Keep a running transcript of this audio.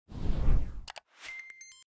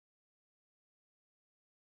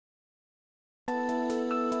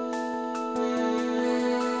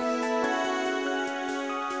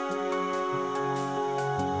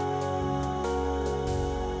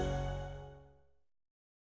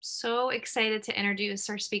So excited to introduce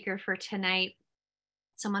our speaker for tonight,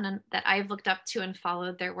 that I've looked up to and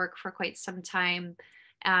followed their work for quite some time.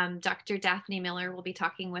 Dr. Daphne Miller will be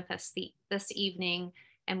talking with us this evening,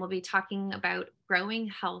 and we'll be talking about growing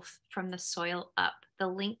health from the soil up, the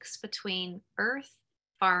links between earth,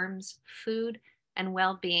 farms, food, and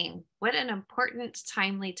well being. What an important,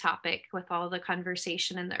 timely topic with all the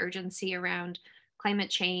conversation and the urgency around climate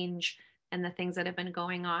change and the things that have been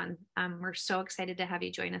going on. We're so excited to have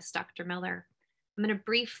you join us, Dr. Miller. I'm going to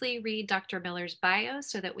briefly read Dr. Miller's bio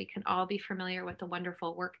so that we can all be familiar with the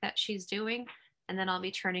wonderful work that she's doing. And then I'll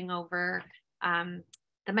be turning over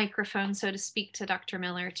the microphone, so to speak, to Dr.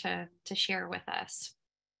 Miller to share with us.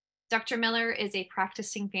 Dr. Miller is a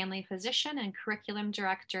practicing family physician and curriculum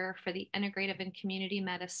director for the Integrative and Community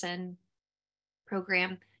Medicine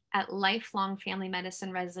program at Lifelong Family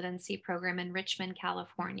Medicine Residency Program in Richmond,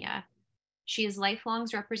 California. She is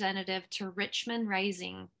Lifelong's representative to Richmond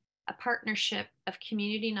Rising, a partnership of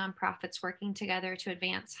community nonprofits working together to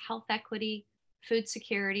advance health equity, food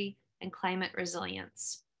security, and climate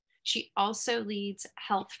resilience. She also leads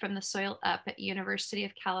Health from the Soil Up at University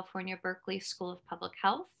of California, Berkeley School of Public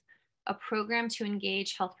Health, a program to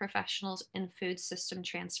engage health professionals in food system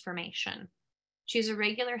transformation. She is a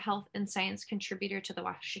regular health and science contributor to the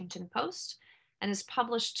Washington Post and has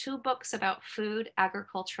published 2 books about food,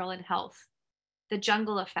 agricultural, and health: The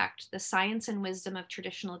Jungle Effect, The Science and Wisdom of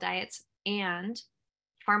Traditional Diets, and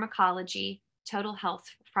Pharmacology, Total Health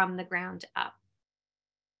from the Ground Up.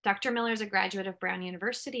 Dr. Miller is a graduate of Brown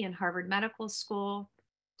University and Harvard Medical School.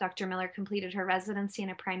 Dr. Miller completed her residency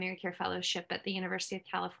and a primary care fellowship at the University of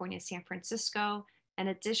California, San Francisco, and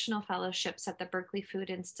additional fellowships at the Berkeley Food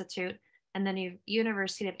Institute and the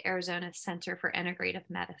University of Arizona Center for Integrative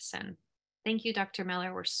Medicine. Thank you, Dr.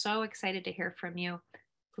 Miller. We're so excited to hear from you.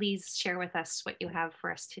 Please share with us what you have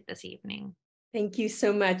for us this evening. Thank you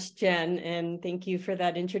so much, Jen, and thank you for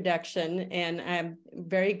that introduction. And I'm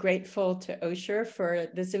very grateful to Osher for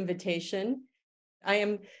this invitation. I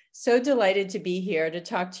am so delighted to be here to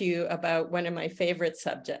talk to you about one of my favorite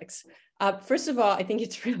subjects. First of all, I think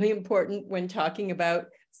it's really important when talking about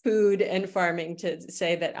food and farming to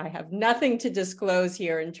say that I have nothing to disclose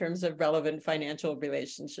here in terms of relevant financial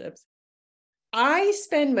relationships. I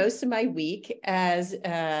spend most of my week, as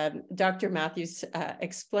Dr. Matthews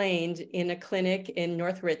explained, in a clinic in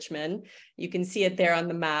North Richmond. You can see it there on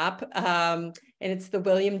the map, and it's the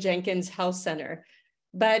William Jenkins Health Center.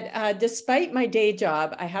 But despite my day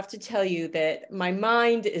job, I have to tell you that my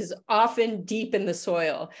mind is often deep in the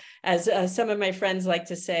soil. As some of my friends like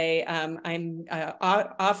to say, I'm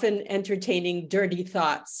often entertaining dirty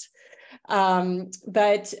thoughts.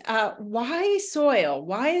 But why soil?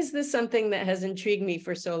 Why is this something that has intrigued me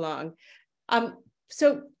for so long?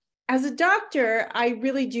 So as a doctor, I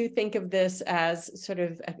really do think of this as sort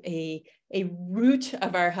of a root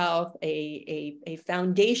of our health, a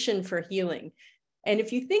foundation for healing. And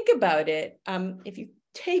if you think about it, if you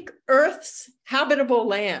take Earth's habitable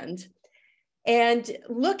land and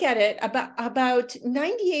look at it, about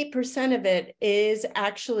 98% of it is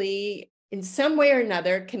actually in some way or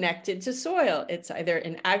another connected to soil. It's either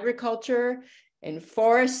in agriculture, in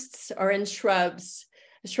forests, or in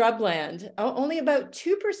shrubland. Only about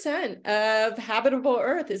 2% of habitable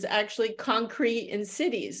Earth is actually concrete in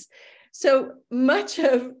cities. So much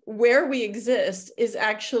of where we exist is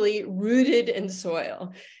actually rooted in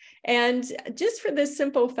soil. And just for this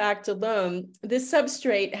simple fact alone, this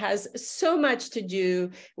substrate has so much to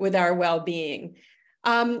do with our well-being.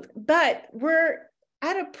 But we're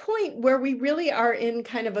at a point where we really are in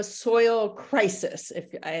kind of a soil crisis,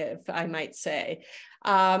 if I might say.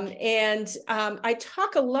 I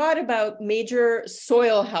talk a lot about major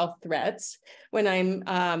soil health threats when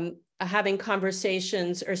I'm having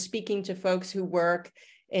conversations or speaking to folks who work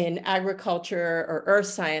in agriculture or earth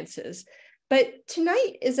sciences. But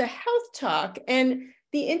tonight is a health talk. And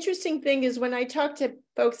the interesting thing is when I talk to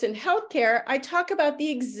folks in healthcare, I talk about the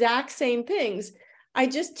exact same things. I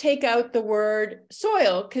just take out the word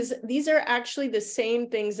soil because these are actually the same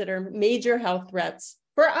things that are major health threats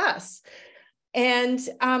for us. And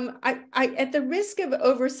I at the risk of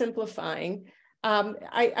oversimplifying,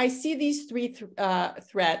 I see these 3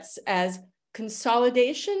 threats as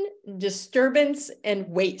consolidation, disturbance, and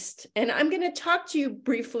waste. And I'm going to talk to you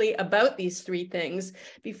briefly about these 3 things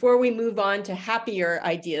before we move on to happier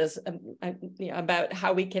ideas about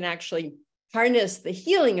how we can actually harness the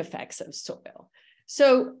healing effects of soil.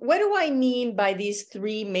 So what do I mean by these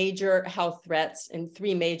 3 major health threats and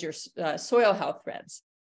 3 major soil health threats?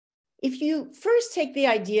 if you first take the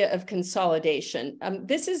idea of consolidation,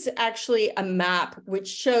 this is actually a map which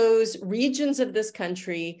shows regions of this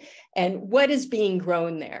country and what is being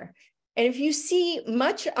grown there. And if you see,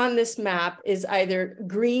 much on this map is either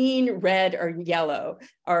green, red, or yellow,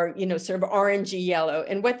 or sort of orangey yellow.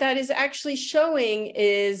 And what that is actually showing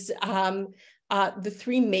is the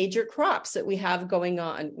three major crops that we have going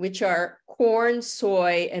on, which are corn,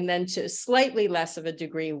 soy, and then to slightly less of a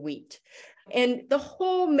degree, wheat. And the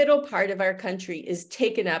whole middle part of our country is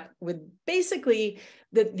taken up with basically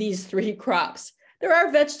these three crops. There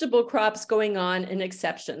are vegetable crops going on and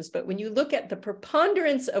exceptions, but when you look at the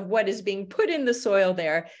preponderance of what is being put in the soil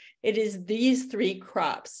there, it is these three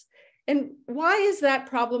crops. And why is that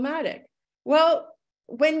problematic? Well,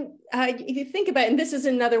 when if you think about it, and this is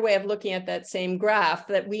another way of looking at that same graph,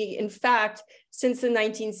 that we, in fact, since the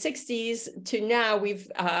 1960s to now,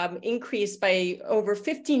 we've increased by over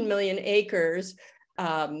 15 million acres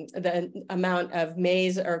the amount of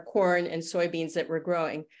maize or corn and soybeans that we're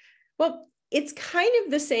growing. Well, it's kind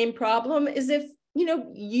of the same problem as if,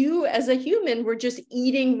 you as a human were just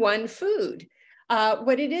eating one food.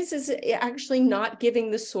 What it is actually not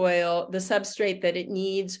giving the soil the substrate that it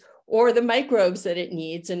needs or the microbes that it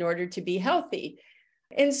needs in order to be healthy.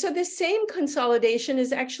 And so the same consolidation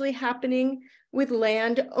is actually happening with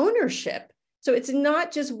land ownership. So it's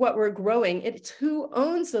not just what we're growing, it's who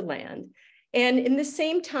owns the land. And in the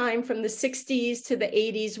same time, from the 60s to the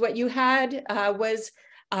 80s, what you had was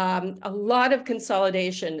a lot of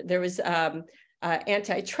consolidation. There was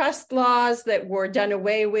antitrust laws that were done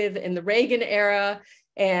away with in the Reagan era.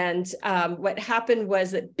 And what happened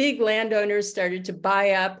was that big landowners started to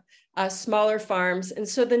buy up smaller farms. And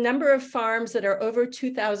so the number of farms that are over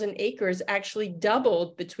 2,000 acres actually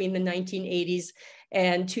doubled between the 1980s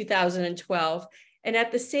and 2012. And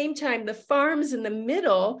at the same time, the farms in the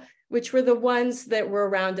middle, which were the ones that were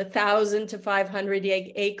around 1,000 to 500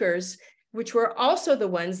 acres, which were also the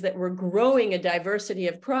ones that were growing a diversity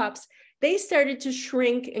of crops, they started to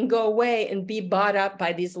shrink and go away and be bought up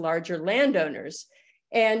by these larger landowners.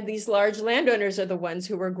 And these large landowners are the ones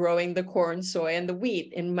who were growing the corn, soy, and the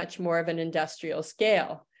wheat in much more of an industrial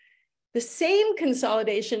scale. The same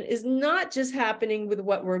consolidation is not just happening with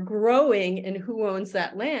what we're growing and who owns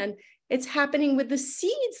that land, it's happening with the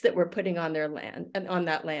seeds that we're putting on their land and on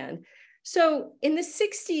that land. So in the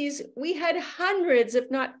 60s, we had hundreds,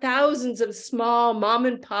 if not thousands, of small mom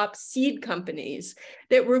and pop seed companies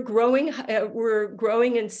that were growing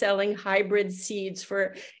and selling hybrid seeds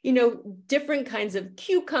for, different kinds of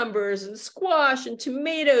cucumbers and squash and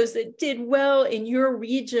tomatoes that did well in your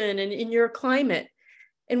region and in your climate.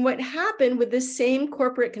 And what happened with this same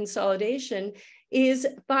corporate consolidation is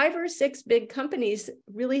 5 or 6 big companies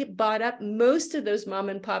really bought up most of those mom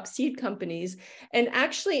and pop seed companies. And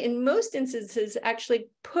actually, in most instances, actually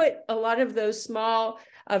put a lot of those small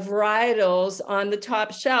varietals on the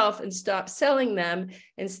top shelf and stopped selling them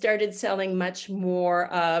and started selling much more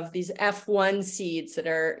of these F1 seeds that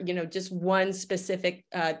are, just one specific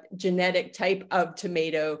genetic type of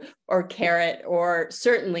tomato or carrot, or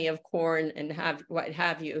certainly of corn and what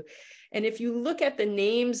have you. And if you look at the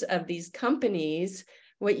names of these companies,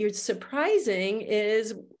 what you're surprising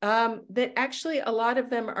is that actually a lot of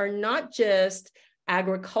them are not just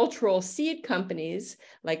agricultural seed companies,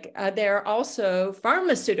 like they're also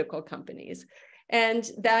pharmaceutical companies. And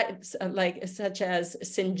that's such as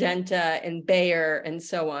Syngenta and Bayer and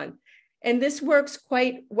so on. And this works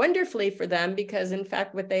quite wonderfully for them because, in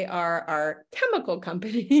fact, what they are chemical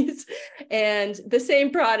companies, and the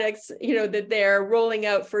same products, that they're rolling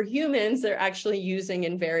out for humans, they're actually using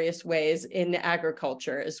in various ways in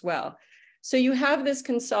agriculture as well. So you have this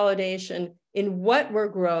consolidation in what we're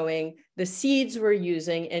growing, the seeds we're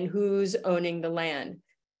using, and who's owning the land.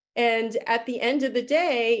 And at the end of the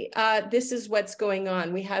day, this is what's going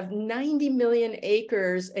on. We have 90 million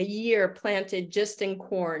acres a year planted just in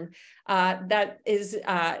corn. That is,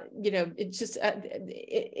 it's just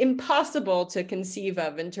impossible to conceive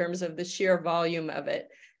of in terms of the sheer volume of it.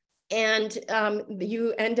 And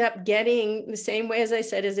you end up getting the same way, as I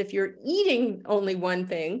said, as if you're eating only one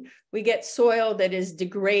thing. We get soil that is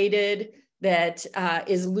degraded, that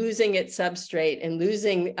is losing its substrate and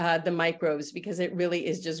losing the microbes because it really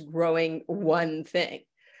is just growing one thing.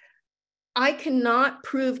 I cannot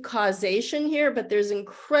prove causation here, but there's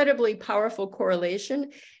incredibly powerful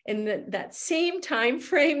correlation. In that same time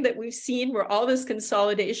frame that we've seen where all this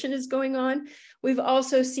consolidation is going on, we've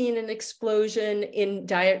also seen an explosion in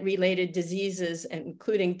diet-related diseases,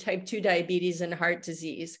 including type 2 diabetes and heart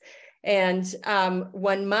disease. And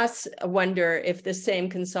one must wonder if the same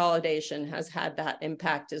consolidation has had that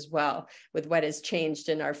impact as well with what has changed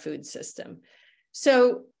in our food system.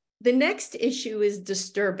 So The next issue is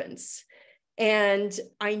disturbance. And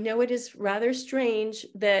I know it is rather strange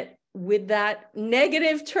that with that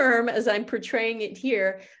negative term, as I'm portraying it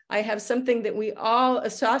here, I have something that we all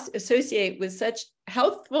associate with such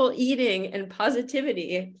healthful eating and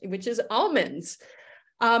positivity, which is almonds.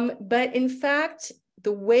 But in fact,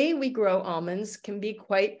 the way we grow almonds can be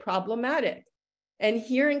quite problematic. And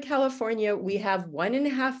here in California, we have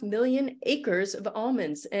 1.5 million acres of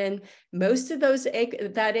almonds, and most of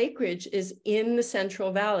that acreage is in the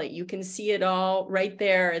Central Valley. You can see it all right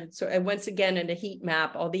there. And so, and once again, in a heat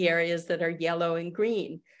map, all the areas that are yellow and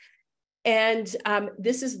green. And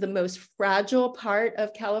this is the most fragile part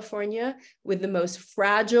of California with the most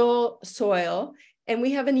fragile soil. And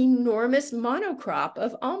we have an enormous monocrop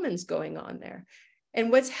of almonds going on there. And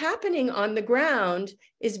what's happening on the ground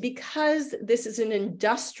is because this is an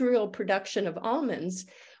industrial production of almonds,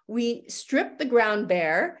 we strip the ground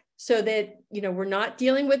bare so that, we're not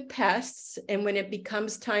dealing with pests. And when it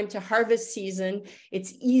becomes time to harvest season,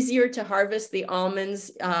 it's easier to harvest the almonds,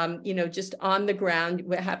 just on the ground.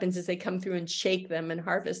 What happens is they come through and shake them and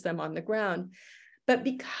harvest them on the ground. But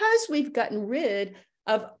because we've gotten rid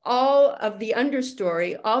of all of the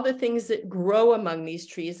understory, all the things that grow among these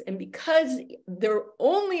trees, and because there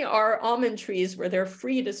only are almond trees where they're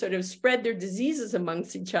free to sort of spread their diseases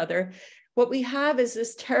amongst each other, what we have is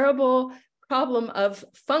this terrible problem of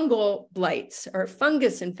fungal blights or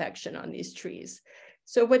fungus infection on these trees.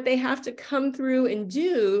 So what they have to come through and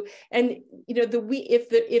do, and if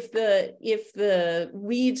the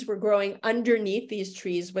weeds were growing underneath these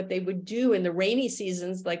trees, what they would do in the rainy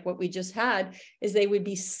seasons, like what we just had, is they would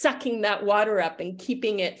be sucking that water up and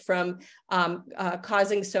keeping it from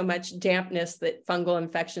causing so much dampness that fungal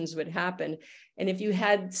infections would happen. And if you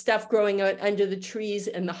had stuff growing out under the trees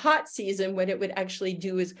in the hot season, what it would actually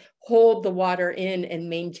do is hold the water in and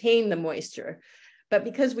maintain the moisture. But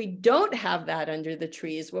because we don't have that under the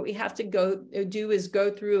trees, what we have to do is go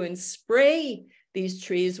through and spray these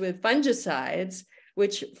trees with fungicides,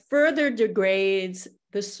 which further degrades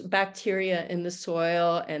the bacteria in the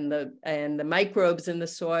soil and the microbes in the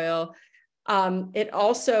soil. It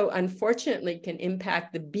also, unfortunately, can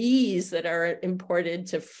impact the bees that are imported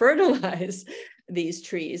to fertilize these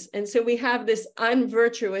trees. And so we have this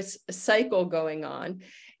unvirtuous cycle going on.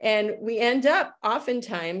 And we end up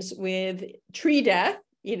oftentimes with tree death,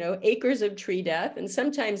 acres of tree death. And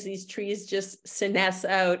sometimes these trees just senesce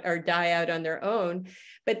out or die out on their own.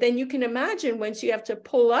 But then you can imagine once you have to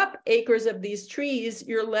pull up acres of these trees,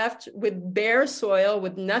 you're left with bare soil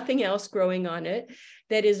with nothing else growing on it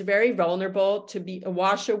that is very vulnerable to be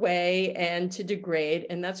wash away and to degrade.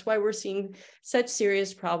 And that's why we're seeing such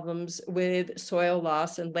serious problems with soil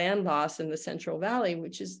loss and land loss in the Central Valley,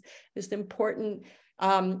 which is this important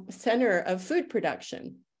center of food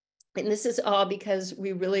production. And this is all because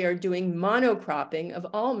we really are doing monocropping of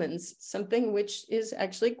almonds, something which is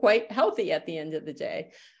actually quite healthy at the end of the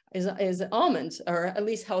day, is almonds, or at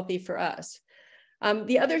least healthy for us.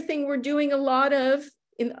 The other thing we're doing a lot of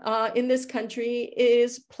in this country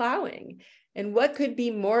is plowing. And what could be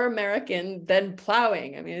more American than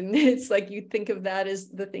plowing? I mean, it's like you think of that as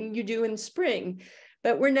the thing you do in spring.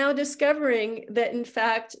 But we're now discovering that, in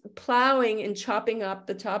fact, plowing and chopping up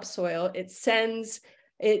the topsoil, it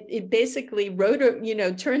basically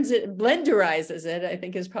turns it, blenderizes it, I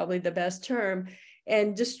think is probably the best term,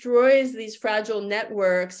 and destroys these fragile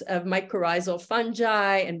networks of mycorrhizal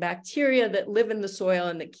fungi and bacteria that live in the soil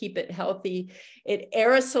and that keep it healthy. It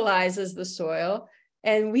aerosolizes the soil.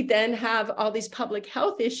 And we then have all these public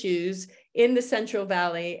health issues in the Central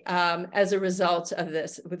Valley as a result of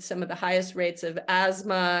this, with some of the highest rates of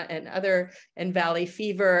asthma and valley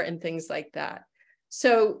fever and things like that.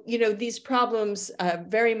 So, these problems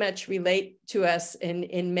very much relate to us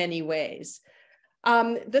in many ways.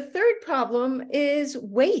 The third problem is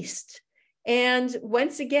waste. And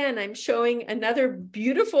once again, I'm showing another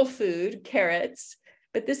beautiful food, carrots,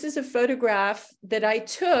 but this is a photograph that I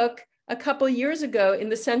took a couple of years ago in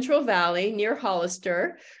the Central Valley near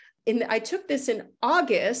Hollister. I took this in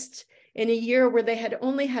August in a year where they had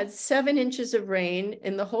only had 7 inches of rain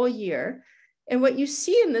in the whole year. And what you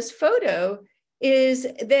see in this photo is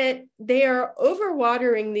that they are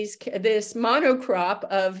overwatering this monocrop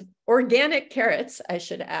of organic carrots, I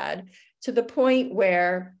should add, to the point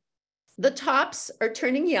where the tops are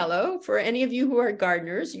turning yellow. For any of you who are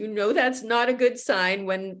gardeners, that's not a good sign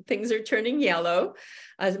when things are turning yellow,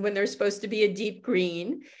 when they're supposed to be a deep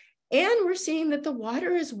green. And we're seeing that the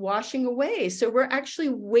water is washing away. So we're actually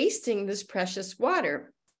wasting this precious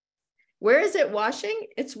water. Where is it washing?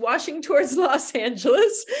 It's washing towards Los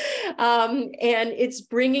Angeles, and it's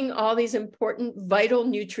bringing all these important vital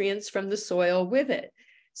nutrients from the soil with it.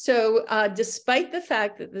 So despite the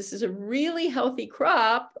fact that this is a really healthy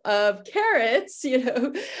crop of carrots,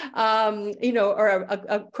 or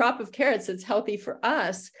a crop of carrots that's healthy for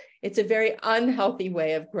us, it's a very unhealthy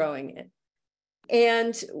way of growing it.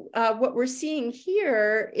 And what we're seeing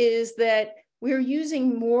here is that we're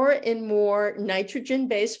using more and more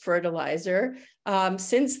nitrogen-based fertilizer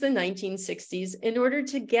since the 1960s in order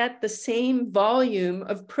to get the same volume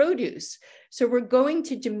of produce. So we're going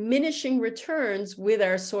to diminishing returns with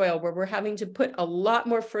our soil, where we're having to put a lot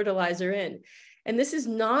more fertilizer in. And this is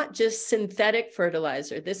not just synthetic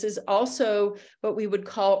fertilizer. This is also what we would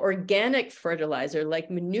call organic fertilizer,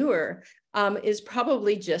 like manure, is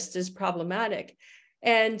probably just as problematic.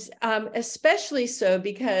 And especially so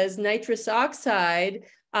because nitrous oxide,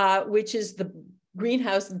 which is the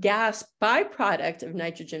greenhouse gas byproduct of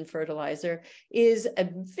nitrogen fertilizer, is a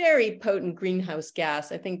very potent greenhouse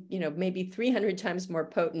gas. I think, maybe 300 times more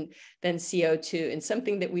potent than CO2, and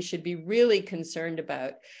something that we should be really concerned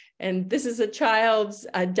about. And this is a child's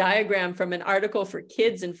diagram from an article for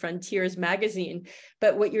kids in Frontiers magazine.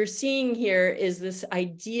 But what you're seeing here is this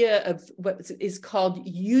idea of what is called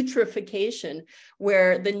eutrophication,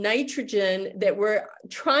 where the nitrogen that we're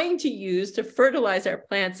trying to use to fertilize our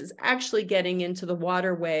plants is actually getting into the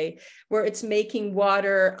waterway, where it's making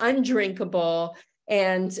water undrinkable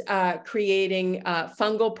and creating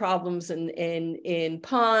fungal problems in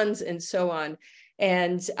ponds and so on.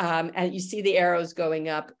 And you see the arrows going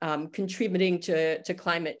up, contributing to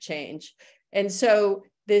climate change. And so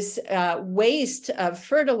this waste of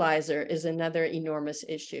fertilizer is another enormous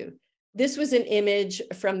issue. This was an image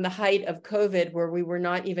from the height of COVID, where we were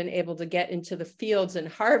not even able to get into the fields and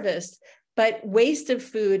harvest. But waste of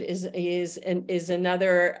food is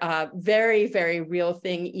another very, very real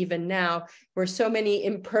thing even now, where so many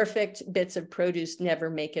imperfect bits of produce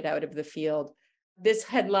never make it out of the field. This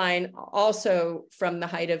headline, also from the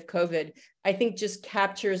height of COVID, I think just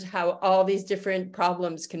captures how all these different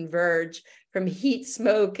problems converge, from heat,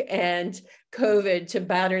 smoke, and COVID to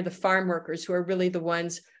batter the farm workers, who are really the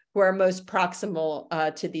ones who are most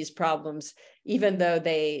proximal to these problems, even though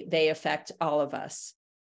they affect all of us.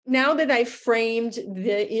 Now that I've framed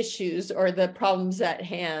the issues or the problems at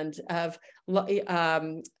hand of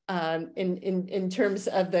in terms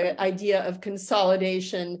of the idea of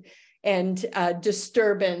consolidation and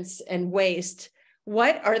disturbance and waste,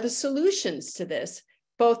 what are the solutions to this,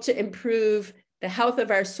 both to improve the health of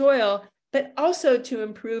our soil, but also to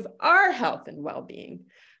improve our health and well-being?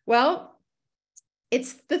 Well,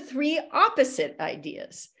 it's the three opposite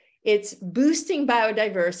ideas. It's boosting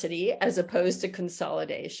biodiversity as opposed to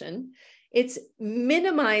consolidation. It's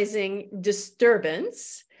minimizing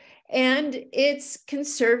disturbance, and it's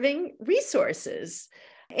conserving resources.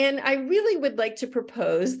 And I really would like to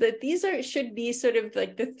propose that these should be sort of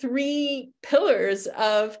like the three pillars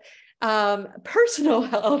of personal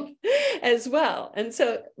health as well. And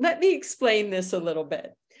so let me explain this a little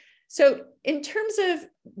bit. So in terms of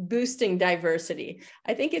boosting diversity,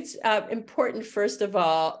 I think it's important, first of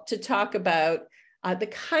all, to talk about the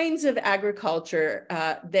kinds of agriculture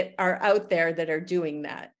that are out there that are doing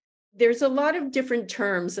that. There's a lot of different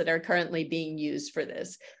terms that are currently being used for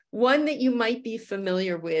this. One that you might be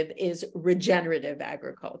familiar with is regenerative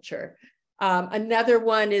agriculture. Another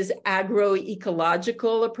one is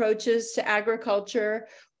agroecological approaches to agriculture,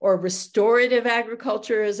 or restorative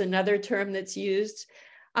agriculture is another term that's used.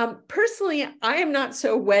 Personally, I am not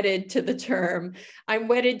so wedded to the term. I'm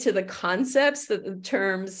wedded to the concepts that the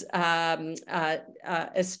terms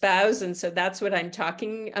espouse, and so that's what I'm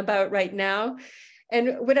talking about right now.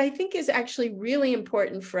 And what I think is actually really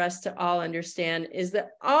important for us to all understand is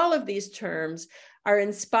that all of these terms are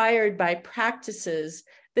inspired by practices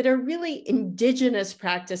that are really indigenous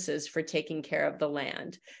practices for taking care of the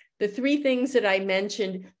land. The three things that I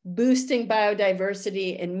mentioned, boosting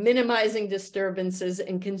biodiversity and minimizing disturbances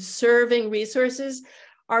and conserving resources,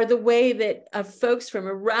 are the way that folks from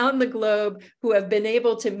around the globe who have been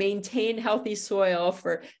able to maintain healthy soil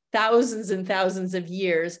for thousands and thousands of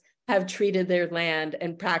years have treated their land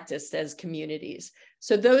and practiced as communities.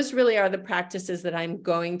 So those really are the practices that I'm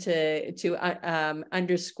going to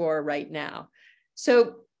underscore right now.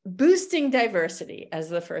 So boosting diversity as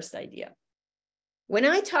the first idea. When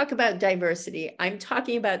I talk about diversity, I'm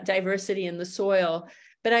talking about diversity in the soil,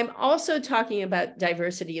 but I'm also talking about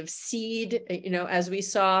diversity of seed. As we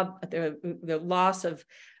saw, the loss of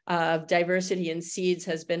diversity in seeds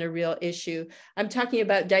has been a real issue. I'm talking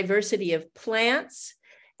about diversity of plants.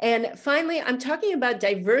 And finally, I'm talking about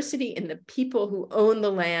diversity in the people who own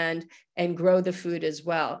the land and grow the food as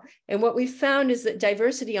well. And what we found is that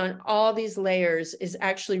diversity on all these layers is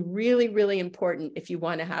actually really, really important if you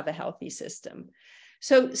want to have a healthy system.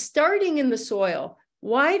 So starting in the soil,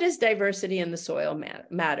 why does diversity in the soil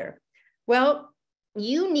matter? Well,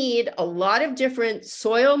 you need a lot of different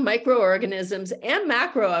soil microorganisms and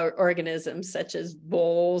macroorganisms, such as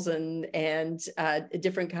voles and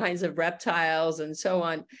different kinds of reptiles and so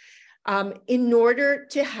on, in order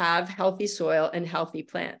to have healthy soil and healthy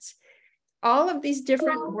plants. All of these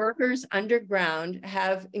different workers underground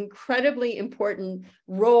have incredibly important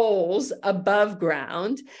roles above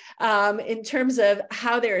ground in terms of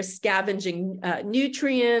how they're scavenging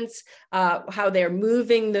nutrients, how they're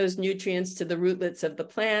moving those nutrients to the rootlets of the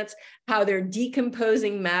plants, how they're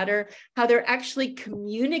decomposing matter, how they're actually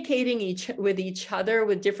communicating with each other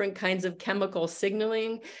with different kinds of chemical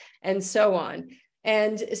signaling, and so on.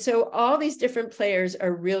 And so all these different players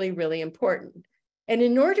are really, really important. And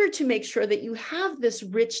in order to make sure that you have this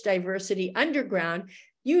rich diversity underground,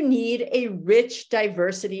 you need a rich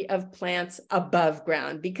diversity of plants above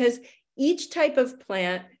ground, because each type of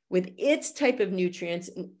plant with its type of nutrients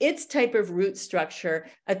and its type of root structure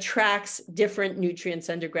attracts different nutrients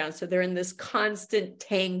underground. So they're in this constant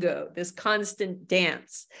tango, this constant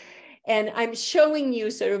dance. And I'm showing you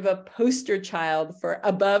sort of a poster child for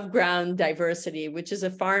above ground diversity, which is a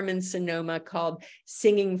farm in Sonoma called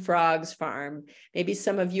Singing Frogs Farm. Maybe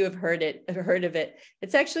some of you have heard of it.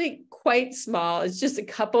 It's actually quite small. It's just a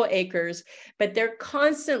couple acres, but they're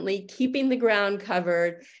constantly keeping the ground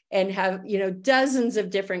covered and have, dozens of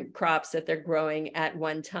different crops that they're growing at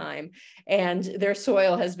one time. And their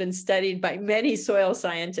soil has been studied by many soil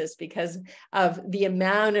scientists because of the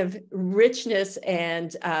amount of richness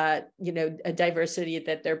and a diversity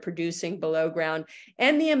that they're producing below ground,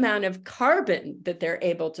 and the amount of carbon that they're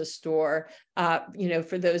able to store.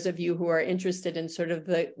 For those of you who are interested in sort of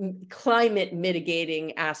the climate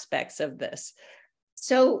mitigating aspects of this.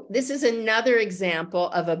 So this is another example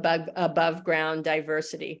of above ground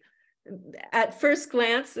diversity. At first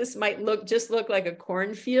glance, this might look like a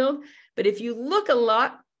cornfield, but if you look a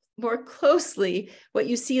lot more closely, what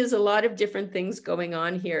you see is a lot of different things going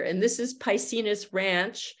on here. And this is Piscinus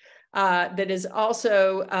Ranch, that is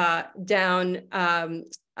also down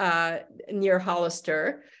near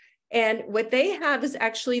Hollister. And what they have is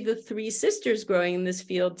actually the three sisters growing in this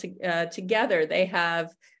field together. They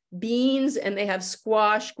have beans and they have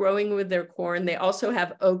squash growing with their corn. They also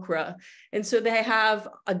have okra. And so they have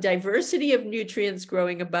a diversity of nutrients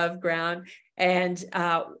growing above ground. And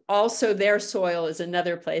also their soil is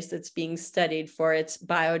another place that's being studied for its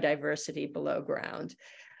biodiversity below ground.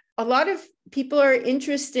 A lot of people are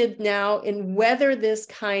interested now in whether this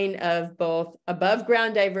kind of both above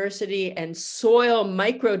ground diversity and soil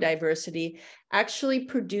microdiversity actually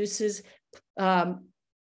produces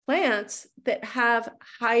plants that have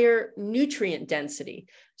higher nutrient density,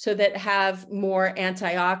 so that have more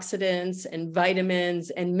antioxidants and vitamins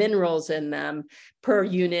and minerals in them per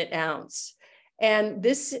unit ounce. And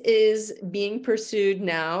this is being pursued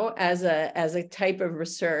now as a type of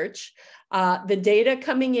research. The data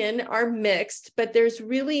coming in are mixed, but there's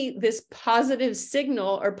really this positive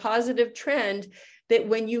signal or positive trend that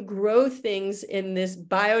when you grow things in this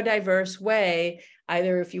biodiverse way,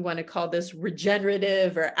 either if you want to call this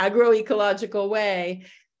regenerative or agroecological way,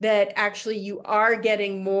 that actually you are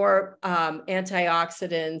getting more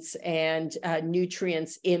antioxidants and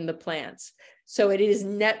nutrients in the plants. So it is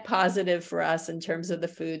net positive for us in terms of the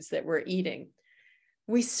foods that we're eating.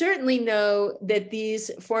 We certainly know that these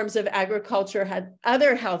forms of agriculture had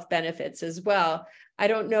other health benefits as well. I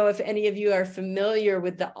don't know if any of you are familiar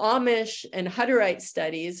with the Amish and Hutterite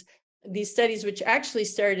studies. These studies, which actually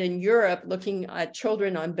started in Europe looking at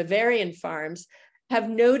children on Bavarian farms, have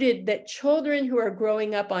noted that children who are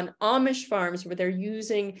growing up on Amish farms where they're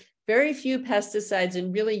using very few pesticides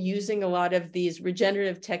and really using a lot of these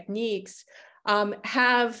regenerative techniques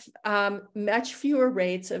have much fewer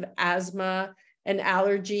rates of asthma and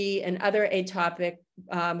allergy and other atopic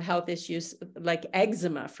health issues like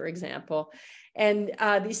eczema, for example. And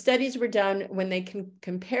these studies were done when they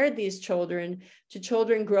compared these children to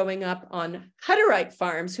children growing up on Hutterite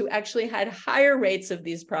farms who actually had higher rates of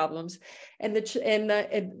these problems. And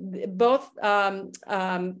both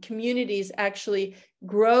communities actually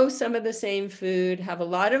grow some of the same food, have a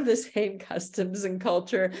lot of the same customs and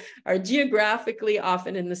culture, are geographically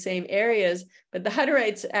often in the same areas, but the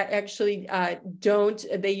Hutterites actually don't.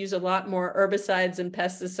 They use a lot more herbicides and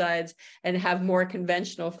pesticides and have more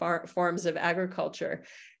conventional forms of agriculture agriculture.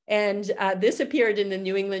 And this appeared in the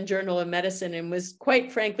New England Journal of Medicine and was,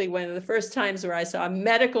 quite frankly, one of the first times where I saw a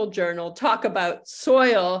medical journal talk about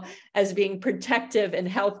soil as being protective and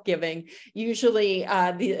health-giving. Usually,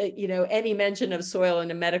 any mention of soil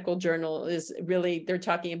in a medical journal is really, they're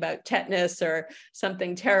talking about tetanus or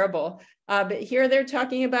something terrible. But here they're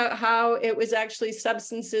talking about how it was actually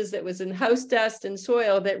substances that was in house dust and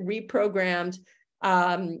soil that reprogrammed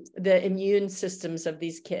the immune systems of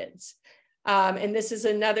these kids. And this is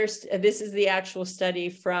the actual study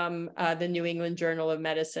from the New England Journal of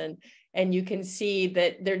Medicine. And you can see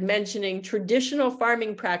that they're mentioning traditional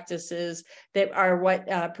farming practices that are what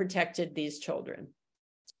protected these children.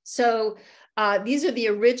 So these are the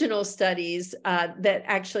original studies that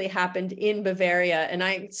actually happened in Bavaria. And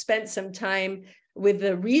I spent some time with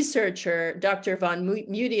the researcher, Dr. von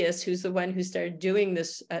Mutius, who's the one who started doing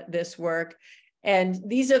this work. And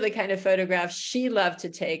these are the kind of photographs she loved to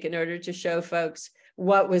take in order to show folks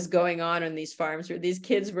what was going on these farms, where these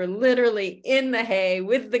kids were literally in the hay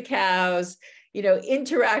with the cows,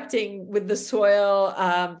 interacting with the soil.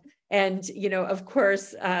 And, of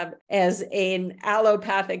course, as an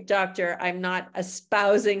allopathic doctor, I'm not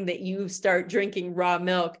espousing that you start drinking raw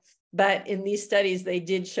milk. But in these studies, they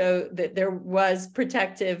did show that there was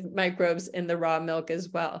protective microbes in the raw milk as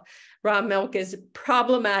well. Raw milk is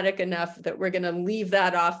problematic enough that we're going to leave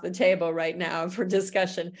that off the table right now for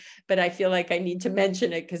discussion. But I feel like I need to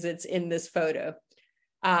mention it because it's in this photo.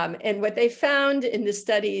 And what they found in the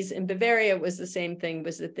studies in Bavaria was the same thing,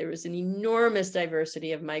 was that there was an enormous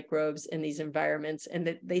diversity of microbes in these environments, and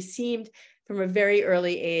that they seemed from a very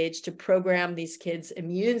early age to program these kids'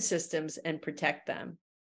 immune systems and protect them.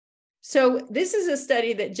 So this is a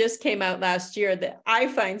study that just came out last year that I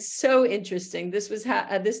find so interesting.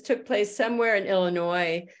 This took place somewhere in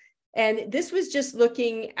Illinois. And this was just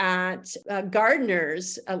looking at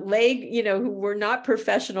gardeners, who were not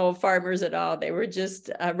professional farmers at all. They were just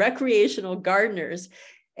recreational gardeners,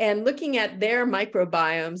 and looking at their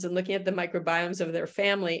microbiomes and looking at the microbiomes of their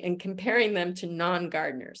family and comparing them to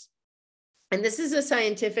non-gardeners. And this is a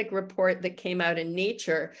scientific report that came out in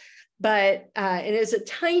Nature, but it is a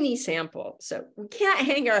tiny sample. So we can't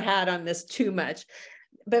hang our hat on this too much.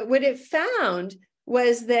 But what it found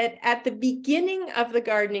was that at the beginning of the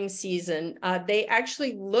gardening season, they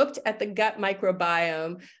actually looked at the gut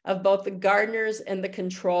microbiome of both the gardeners and the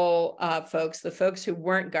control folks, the folks who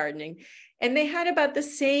weren't gardening. And they had about the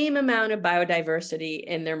same amount of biodiversity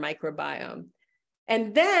in their microbiome.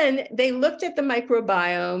 And then they looked at the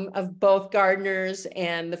microbiome of both gardeners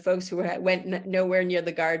and the folks who went nowhere near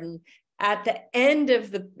the garden at the end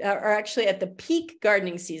of at the peak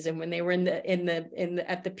gardening season, when they were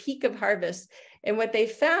at the peak of harvest. And what they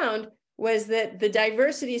found was that the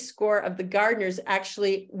diversity score of the gardeners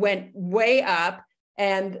actually went way up,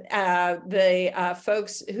 and the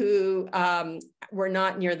folks who were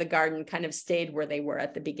not near the garden kind of stayed where they were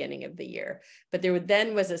at the beginning of the year. But there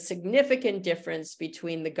then was a significant difference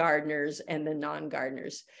between the gardeners and the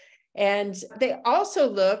non-gardeners. And they also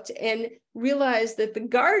looked and realized that the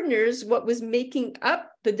gardeners, what was making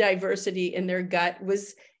up the diversity in their gut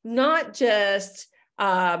was not just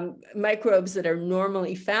microbes that are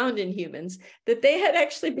normally found in humans, that they had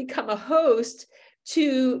actually become a host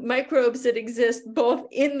to microbes that exist both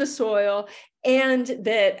in the soil and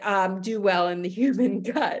that do well in the human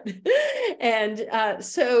gut. And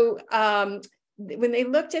so when they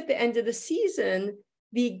looked at the end of the season,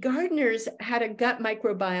 the gardeners had a gut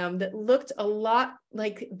microbiome that looked a lot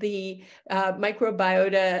like the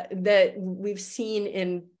microbiota that we've seen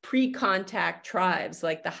in pre-contact tribes,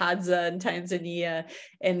 like the Hadza in Tanzania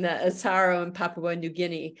and the Asaro in Papua New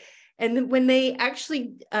Guinea. And then when they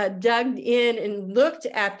actually dug in and looked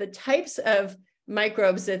at the types of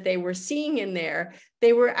microbes that they were seeing in there,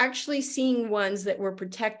 they were actually seeing ones that were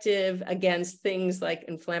protective against things like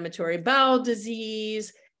inflammatory bowel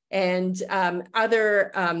disease and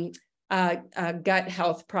other gut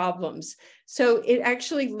health problems. So it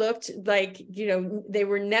actually looked like, they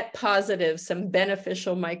were net positive, some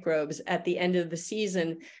beneficial microbes at the end of the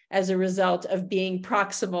season as a result of being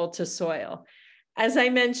proximal to soil. As I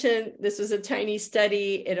mentioned, this was a tiny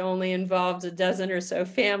study. It only involved a dozen or so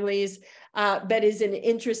families, but is an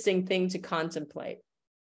interesting thing to contemplate.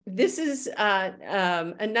 This is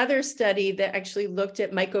another study that actually looked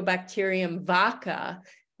at Mycobacterium vacca,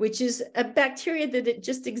 which is a bacteria that it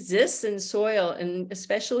just exists in soil, and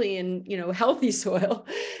especially in healthy soil,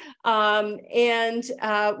 and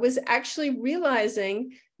was actually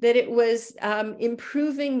realizing that it was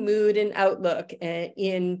improving mood and outlook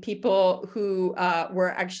in people who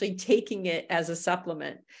were actually taking it as a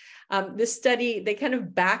supplement. This study, they kind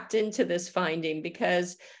of backed into this finding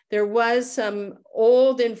because there was some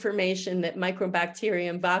old information that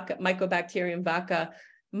Mycobacterium vacca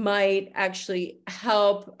might actually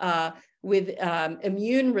help with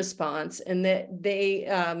immune response, and that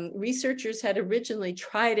researchers had originally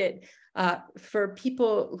tried it for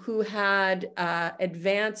people who had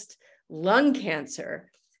advanced lung cancer,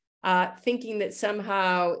 thinking that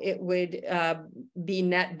somehow it would be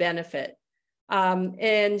net benefit.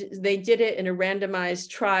 And they did it in a randomized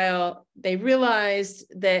trial. They realized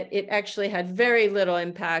that it actually had very little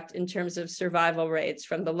impact in terms of survival rates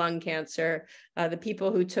from the lung cancer. The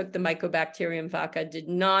people who took the Mycobacterium vacca did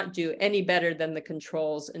not do any better than the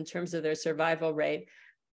controls in terms of their survival rate.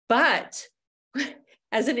 But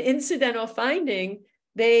as an incidental finding,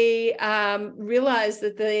 they realized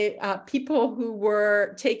that the people who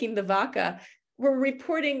were taking the vacca were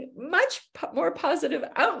reporting much more positive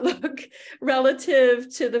outlook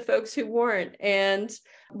relative to the folks who weren't, and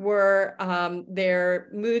were their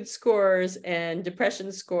mood scores and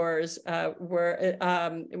depression scores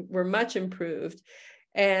were much improved.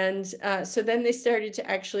 And so then they started to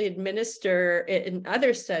actually administer it in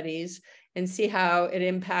other studies and see how it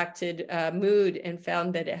impacted mood, and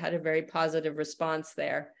found that it had a very positive response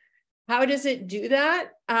there. How does it do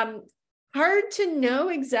that? Hard to know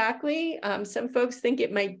exactly. Some folks think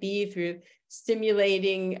it might be through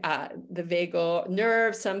stimulating the vagal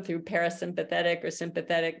nerve, some through parasympathetic or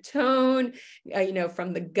sympathetic tone,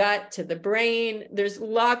 from the gut to the brain. There's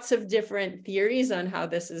lots of different theories on how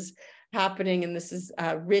this is happening, and this is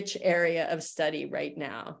a rich area of study right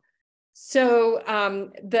now. So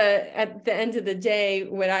at the end of the day,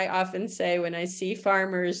 what I often say when I see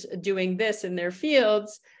farmers doing this in their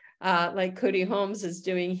fields, like Cody Holmes is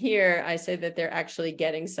doing here, I say that they're actually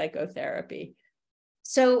getting psychotherapy.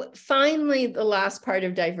 So finally, the last part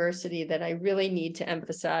of diversity that I really need to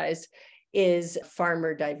emphasize is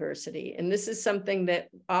farmer diversity. And this is something that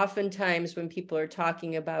oftentimes when people are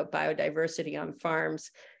talking about biodiversity on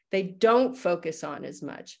farms, they don't focus on as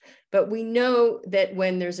much. But we know that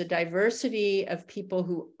when there's a diversity of people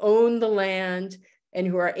who own the land and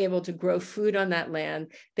who are able to grow food on that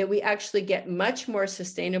land, that we actually get much more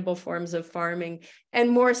sustainable forms of farming and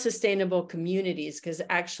more sustainable communities, because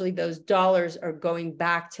actually those dollars are going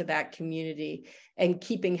back to that community and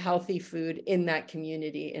keeping healthy food in that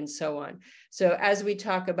community and so on. So as we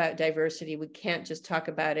talk about diversity, we can't just talk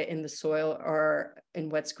about it in the soil or in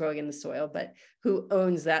what's growing in the soil, but who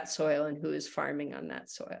owns that soil and who is farming on that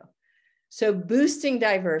soil. So boosting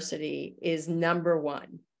diversity is number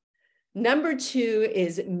one. Number two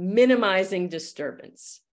is minimizing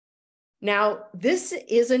disturbance. Now, this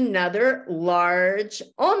is another large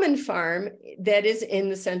almond farm that is in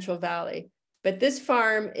the Central Valley, but this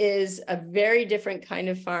farm is a very different kind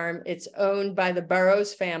of farm. It's owned by the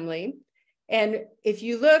Burrows family. And if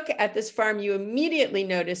you look at this farm, you immediately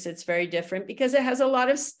notice it's very different because it has a lot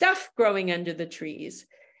of stuff growing under the trees.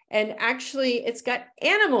 And actually, it's got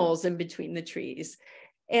animals in between the trees.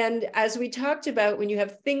 And as we talked about, when you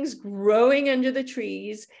have things growing under the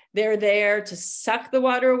trees, they're there to suck the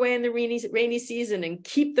water away in the rainy season and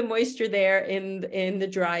keep the moisture there in the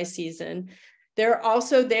dry season. They're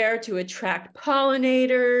also there to attract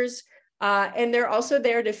pollinators, and they're also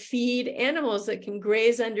there to feed animals that can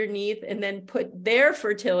graze underneath and then put their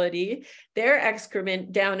fertility, their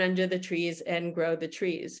excrement down under the trees and grow the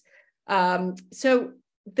trees. So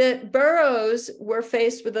the Burrows were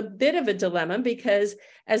faced with a bit of a dilemma because,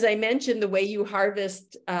 as I mentioned, the way you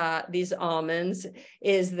harvest these almonds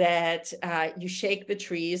is that you shake the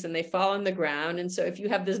trees and they fall on the ground. And so if you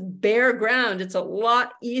have this bare ground, it's a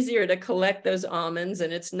lot easier to collect those almonds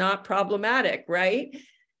and it's not problematic, right?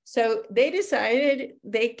 So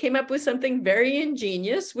they came up with something very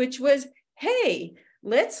ingenious, which was, hey,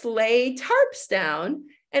 let's lay tarps down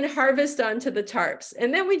and harvest onto the tarps.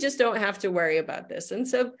 And then we just don't have to worry about this. And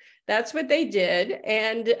so that's what they did.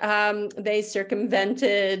 And they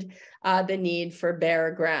circumvented the need for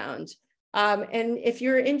bare ground. And if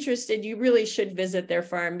you're interested, you really should visit their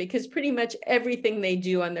farm, because pretty much everything they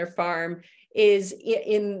do on their farm is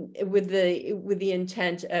with the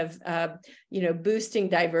intent of boosting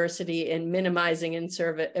diversity and minimizing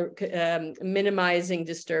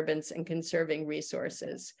disturbance and conserving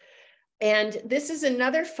resources. And this is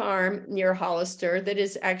another farm near Hollister that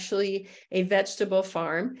is actually a vegetable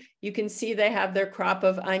farm. You can see they have their crop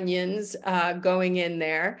of onions going in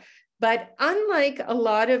there. But unlike a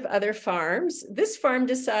lot of other farms, this farmer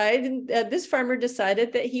decided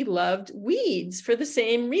that he loved weeds for the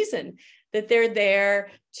same reason, that they're there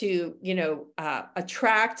to,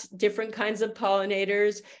 attract different kinds of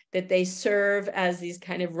pollinators, that they serve as these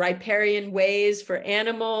kind of riparian ways for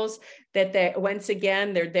animals, that they're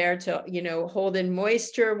there to, hold in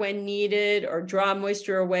moisture when needed or draw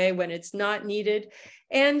moisture away when it's not needed,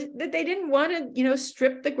 and that they didn't want to,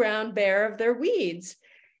 strip the ground bare of their weeds.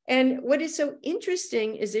 And what is so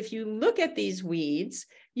interesting is if you look at these weeds,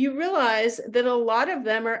 you realize that a lot of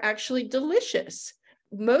them are actually delicious.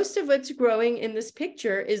 Most of what's growing in this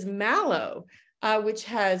picture is mallow, which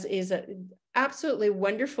is an absolutely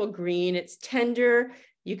wonderful green. It's tender.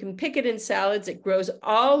 You can pick it in salads. It grows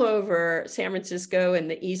all over San Francisco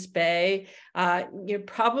and the East Bay.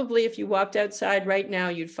 Probably if you walked outside right now,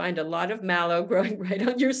 you'd find a lot of mallow growing right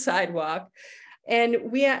on your sidewalk. And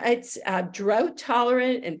it's drought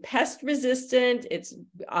tolerant and pest resistant. It's,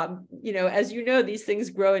 as you know, these things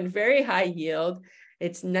grow in very high yield.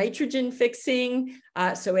 It's nitrogen fixing,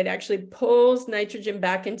 so it actually pulls nitrogen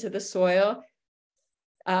back into the soil,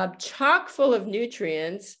 chock full of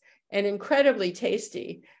nutrients, and incredibly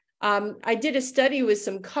tasty. I did a study with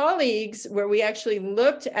some colleagues where we actually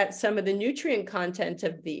looked at some of the nutrient content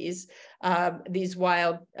of these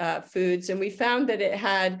wild foods, and we found that it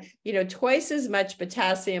had, twice as much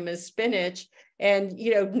potassium as spinach, and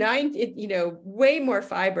way more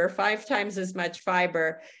fiber, 5 times as much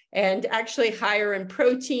fiber, and actually higher in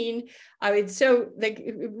protein.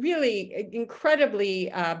 Really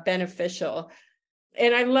incredibly beneficial.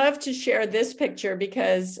 And I love to share this picture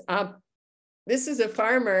because this is a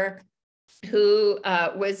farmer who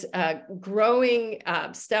was growing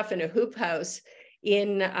stuff in a hoop house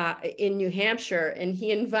in New Hampshire, and he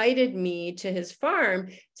invited me to his farm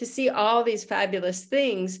to see all these fabulous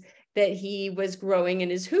things that he was growing in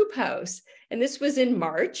his hoop house. And this was in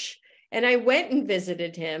March, and I went and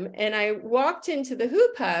visited him, and I walked into the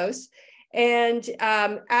hoop house. And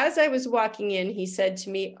as I was walking in, he said to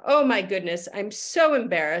me, "Oh my goodness, I'm so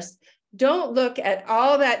embarrassed. Don't look at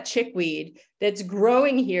all that chickweed that's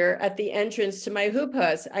growing here at the entrance to my hoop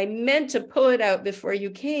house. I meant to pull it out before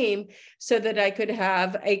you came so that I could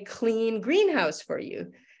have a clean greenhouse for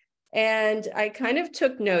you." And I kind of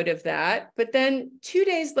took note of that. But then 2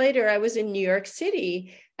 days later, I was in New York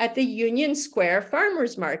City at the Union Square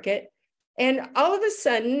Farmers Market. And all of a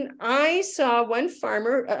sudden, I saw one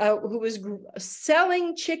farmer who was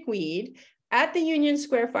selling chickweed at the Union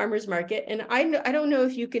Square Farmers Market. And I don't know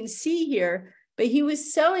if you can see here, but he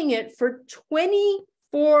was selling it for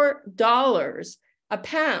 $24 a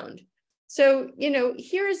pound. So,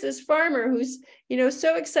 here is this farmer who's,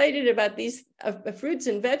 so excited about these fruits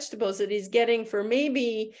and vegetables that he's getting for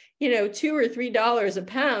maybe, $2 or $3 a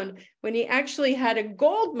pound, when he actually had a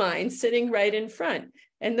gold mine sitting right in front.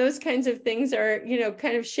 And those kinds of things are,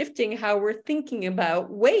 kind of shifting how we're thinking about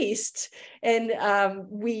waste and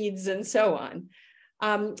weeds and so on.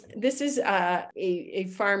 This is a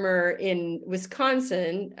farmer in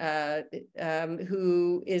Wisconsin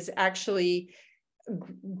who is actually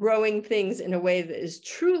growing things in a way that is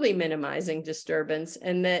truly minimizing disturbance,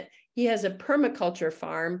 and that he has a permaculture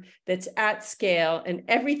farm that's at scale, and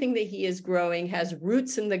everything that he is growing has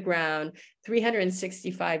roots in the ground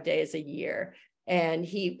 365 days a year. And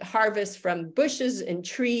he harvests from bushes and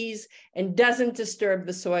trees and doesn't disturb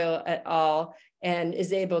the soil at all, and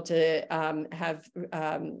is able to have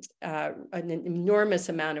an enormous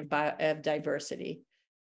amount of diversity.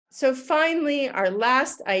 So finally, our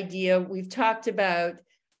last idea, we've talked about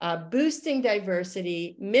boosting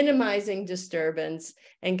diversity, minimizing disturbance,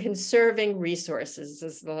 and conserving resources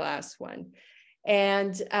is the last one.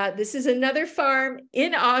 And this is another farm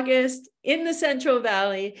in August in the Central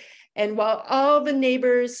Valley. And while all the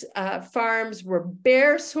neighbors' farms were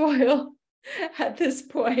bare soil at this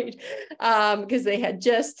point, because they had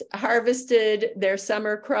just harvested their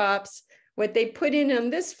summer crops, what they put in on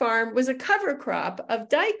this farm was a cover crop of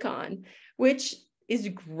daikon, which is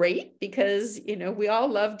great because, we all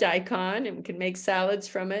love daikon and we can make salads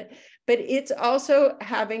from it, but it's also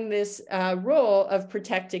having this role of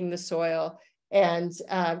protecting the soil and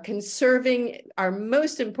conserving our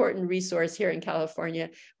most important resource here in California,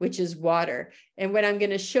 which is water. And what I'm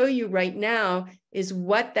going to show you right now is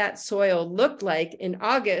what that soil looked like in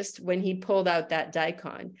August when he pulled out that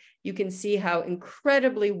daikon. You can see how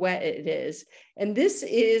incredibly wet it is. And this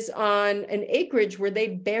is on an acreage where they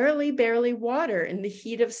barely water in the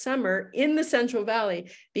heat of summer in the Central Valley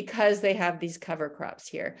because they have these cover crops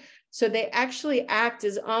here. So they actually act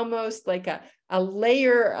as almost like a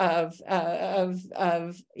layer of a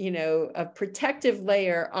protective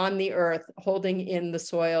layer on the earth, holding in the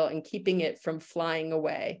soil and keeping it from flying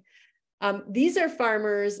away. These are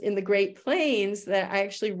farmers in the Great Plains that I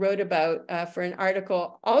actually wrote about for an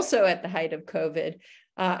article also at the height of COVID.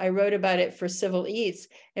 I wrote about it for Civil Eats.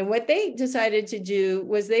 And what they decided to do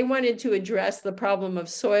was they wanted to address the problem of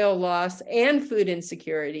soil loss and food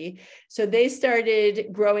insecurity. So they started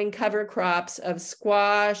growing cover crops of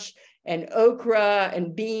squash and okra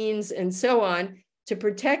and beans and so on to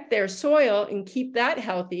protect their soil and keep that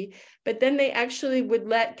healthy. But then they actually would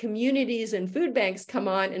let communities and food banks come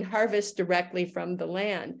on and harvest directly from the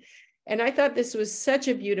land. And I thought this was such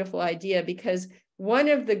a beautiful idea, because one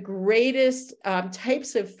of the greatest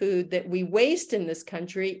types of food that we waste in this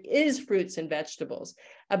country is fruits and vegetables.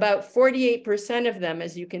 About 48% of them,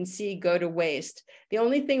 as you can see, go to waste. The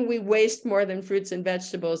only thing we waste more than fruits and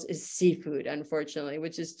vegetables is seafood, unfortunately,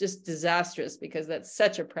 which is just disastrous because that's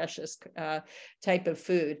such a precious type of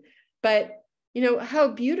food. But how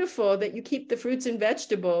beautiful that you keep the fruits and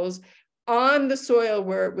vegetables on the soil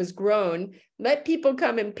where it was grown, let people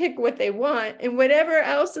come and pick what they want, and whatever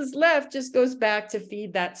else is left just goes back to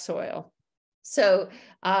feed that soil. So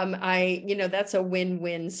that's a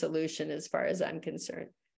win-win solution as far as I'm concerned.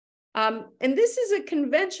 And this is a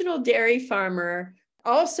conventional dairy farmer,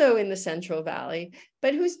 also in the Central Valley,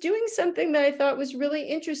 but who's doing something that I thought was really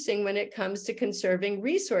interesting when it comes to conserving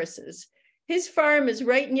resources. His farm is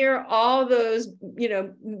right near all those,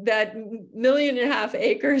 that 1.5 million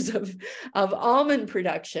acres of almond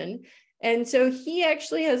production. And so he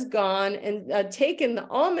actually has gone and taken the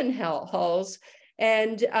almond hulls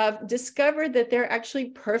and discovered that they're actually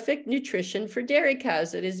perfect nutrition for dairy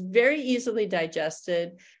cows. It is very easily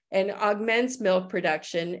digested and augments milk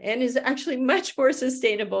production and is actually much more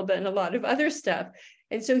sustainable than a lot of other stuff.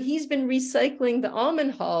 And so he's been recycling the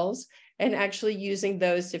almond hulls and actually using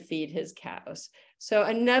those to feed his cows. So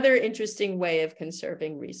another interesting way of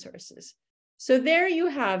conserving resources. So there you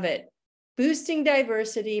have it, boosting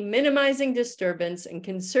diversity, minimizing disturbance, and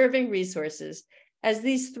conserving resources as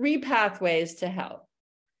these 3 pathways to health.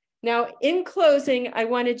 Now, in closing, I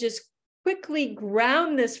want to just quickly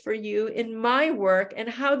ground this for you in my work and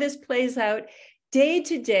how this plays out day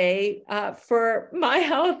to day for my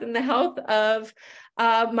health and the health of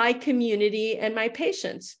my community and my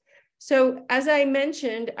patients. So as I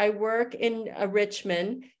mentioned, I work in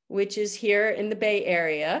Richmond, which is here in the Bay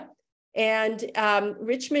Area. And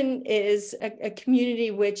Richmond is a community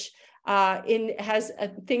which has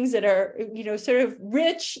things that are, sort of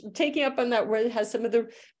rich, taking up on that word, it has some of the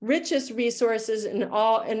richest resources and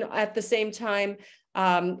at the same time,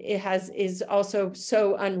 is also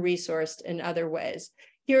so unresourced in other ways.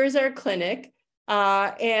 Here is our clinic.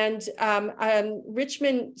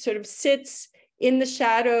 Richmond sort of sits in the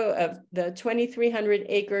shadow of the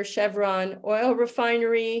 2,300-acre Chevron oil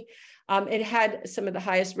refinery. It had some of the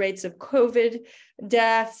highest rates of COVID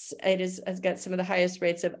deaths. It has got some of the highest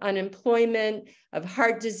rates of unemployment, of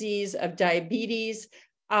heart disease, of diabetes.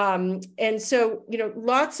 And so,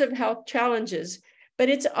 lots of health challenges. But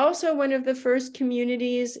it's also one of the first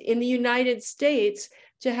communities in the United States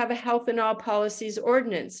to have a health in all policies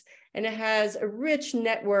ordinance. And it has a rich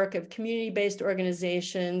network of community-based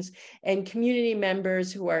organizations and community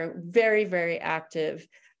members who are very, very active.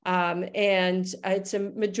 And it's a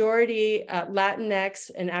majority Latinx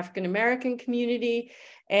and African-American community,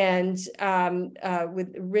 and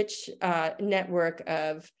with a rich network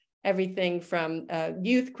of everything from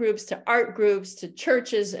youth groups to art groups to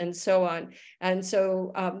churches and so on. And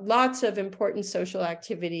so lots of important social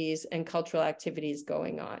activities and cultural activities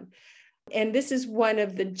going on. And this is one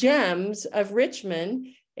of the gems of Richmond.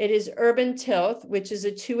 It is Urban Tilth, which is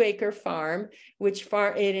a 2-acre farm,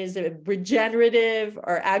 it is a regenerative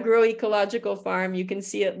or agroecological farm. You can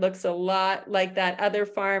see it looks a lot like that other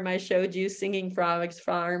farm I showed you, Singing Frogs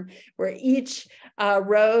Farm, where each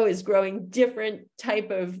row is growing different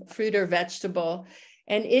type of fruit or vegetable.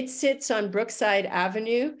 And it sits on Brookside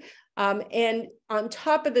Avenue. And on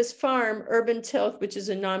top of this farm, Urban Tilth, which is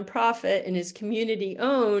a nonprofit and is community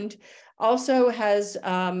owned, also has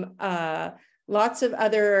lots of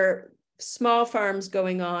other small farms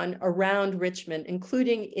going on around Richmond,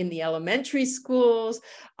 including in the elementary schools,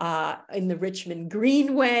 in the Richmond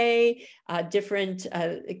Greenway, different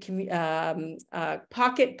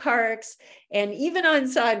pocket parks, and even on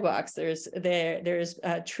sidewalks, there's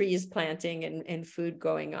trees planting and food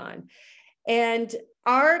going on. And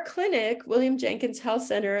our clinic, William Jenkins Health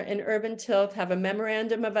Center and Urban Tilth, have a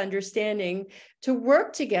memorandum of understanding to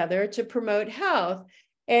work together to promote health.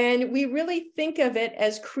 And we really think of it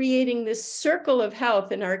as creating this circle of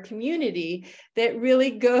health in our community that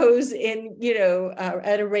really goes in,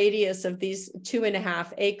 at a radius of these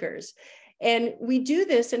 2.5 acres. And we do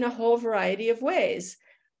this in a whole variety of ways.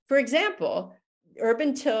 For example,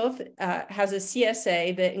 Urban Tilth has a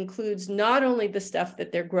CSA that includes not only the stuff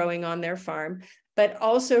that they're growing on their farm, but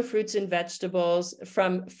also fruits and vegetables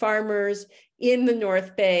from farmers in the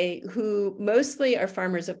North Bay who mostly are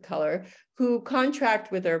farmers of color, who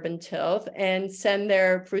contract with Urban Tilth and send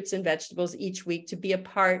their fruits and vegetables each week to be a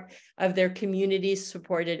part of their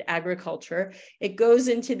community-supported agriculture. It goes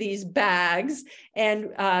into these bags, and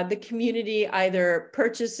the community either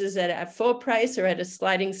purchases it at full price or at a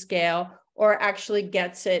sliding scale, or actually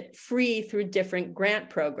gets it free through different grant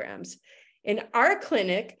programs. In our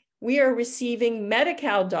clinic, we are receiving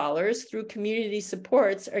Medi-Cal dollars through community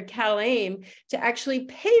supports or CalAIM to actually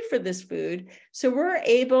pay for this food. So we're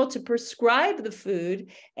able to prescribe the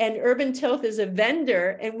food, and Urban Tilth is a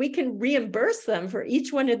vendor, and we can reimburse them for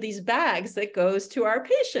each one of these bags that goes to our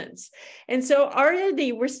patients. And so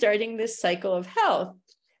already we're starting this cycle of health.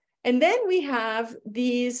 And then we have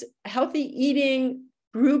these healthy eating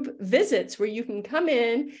group visits where you can come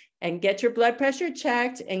in and get your blood pressure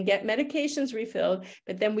checked and get medications refilled.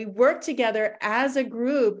 But then we work together as a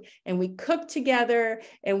group, and we cook together,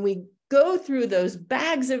 and we go through those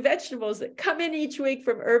bags of vegetables that come in each week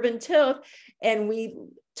from Urban Tilth, and we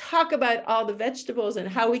talk about all the vegetables and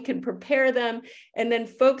how we can prepare them. And then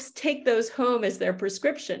folks take those home as their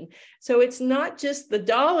prescription. So it's not just the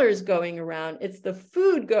dollars going around, it's the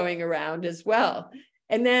food going around as well.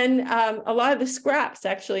 And then a lot of the scraps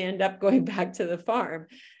actually end up going back to the farm.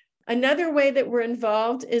 Another way that we're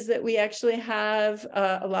involved is that we actually have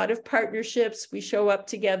a lot of partnerships. We show up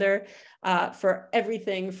together for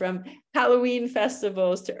everything from Halloween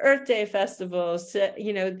festivals to Earth Day festivals to,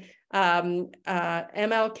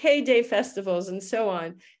 MLK Day festivals and so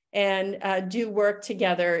on, and do work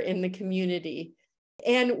together in the community.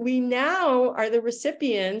 And we now are the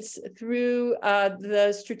recipients through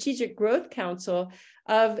the Strategic Growth Council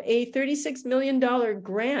of a $36 million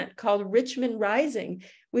grant called Richmond Rising,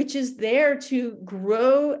 which is there to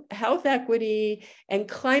grow health equity and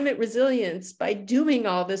climate resilience by doing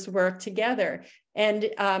all this work together. And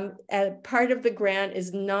part of the grant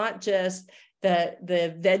is not just the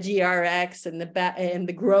veggie RX and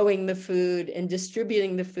the growing the food and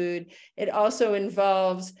distributing the food. It also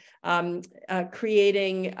involves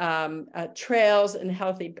creating trails and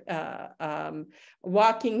healthy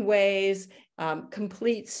walking ways,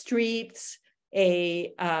 complete streets,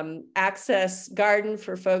 a access garden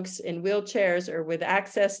for folks in wheelchairs or with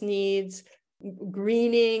access needs,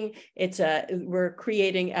 greening. We're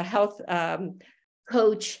creating a health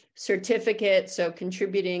coach certificate, so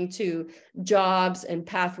contributing to jobs and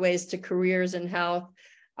pathways to careers in health,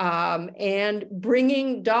 and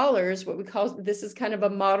bringing dollars, this is kind of a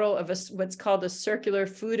model of what's called a circular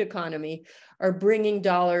food economy, or bringing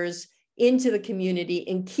dollars into the community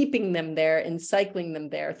and keeping them there and cycling them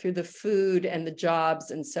there through the food and the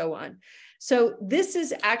jobs and so on. So this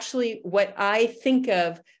is actually what I think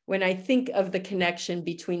of when I think of the connection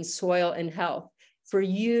between soil and health, for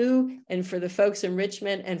you and for the folks in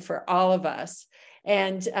Richmond and for all of us.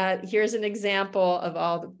 And here's an example of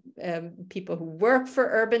all the people who work for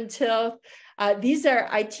Urban Tilth.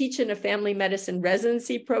 I teach in a family medicine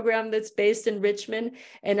residency program that's based in Richmond,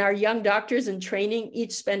 and our young doctors in training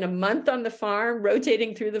each spend a month on the farm,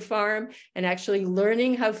 rotating through the farm and actually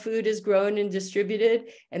learning how food is grown and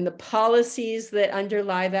distributed and the policies that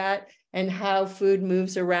underlie that and how food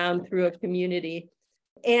moves around through a community.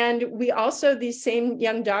 And we also, these same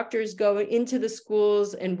young doctors go into the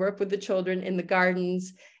schools and work with the children in the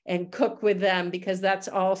gardens and cook with them, because that's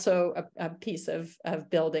also a piece of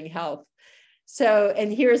building health. So,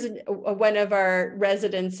 and here's one of our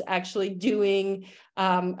residents actually doing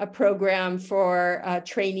a program for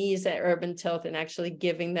trainees at Urban Tilth and actually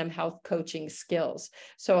giving them health coaching skills.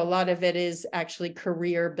 So a lot of it is actually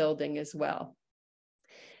career building as well.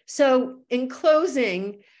 So in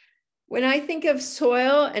closing, when I think of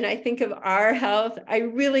soil and I think of our health, I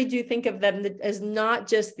really do think of them as not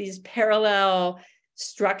just these parallel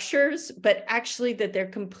structures, but actually that they're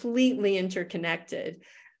completely interconnected.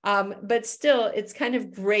 But still, it's kind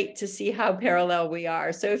of great to see how parallel we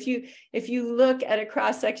are. So if you look at a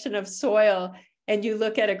cross-section of soil and you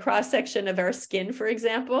look at a cross-section of our skin, for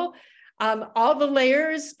example, all the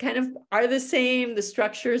layers kind of are the same. The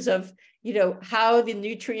structures of how the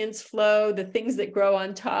nutrients flow, the things that grow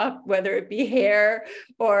on top, whether it be hair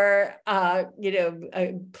or,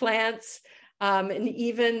 plants, And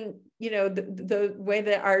even, the way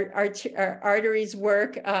that our arteries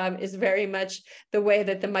work is very much the way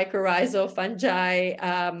that the mycorrhizal fungi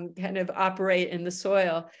kind of operate in the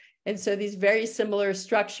soil. And so these very similar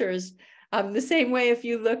structures, the same way if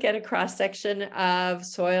you look at a cross-section of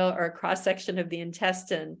soil or a cross-section of the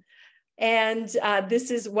intestine. And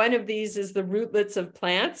this is one of these is the rootlets of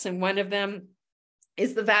plants, and one of them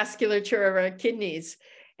is the vasculature of our kidneys.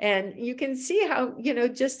 And you can see how,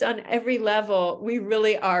 just on every level, we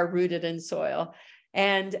really are rooted in soil.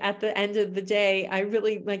 And at the end of the day, I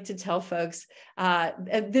really like to tell folks,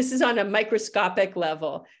 this is on a microscopic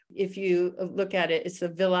level. If you look at it, it's the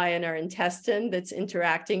villi in our intestine that's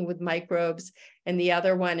interacting with microbes. And the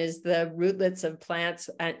other one is the rootlets of plants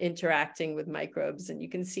interacting with microbes. And you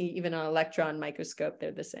can see even on an electron microscope,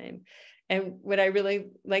 they're the same. And what I really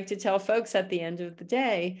like to tell folks at the end of the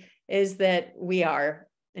day is that we are,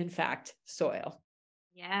 in fact, soil.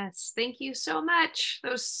 Yes, thank you so much.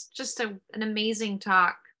 That was just an amazing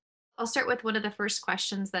talk. I'll start with one of the first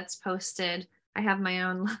questions that's posted. I have my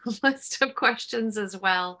own list of questions as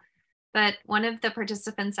well. But one of the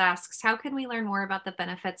participants asks, how can we learn more about the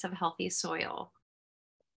benefits of healthy soil?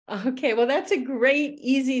 Okay, well, that's a great,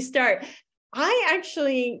 easy start. I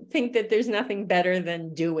actually think that there's nothing better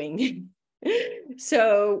than doing.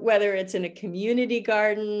 So whether it's in a community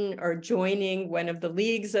garden or joining one of the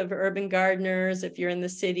leagues of urban gardeners, if you're in the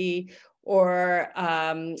city, or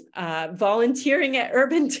volunteering at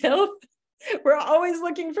Urban Tilt, we're always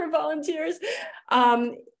looking for volunteers.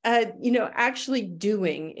 Actually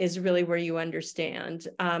doing is really where you understand.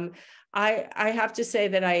 I have to say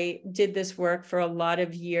that I did this work for a lot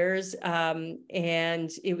of years, and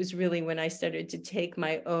it was really when I started to take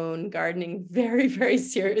my own gardening very, very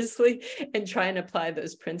seriously and try and apply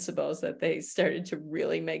those principles that they started to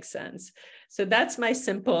really make sense. So that's my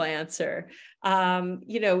simple answer.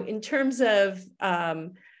 In terms of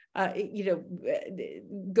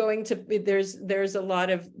going to, there's a lot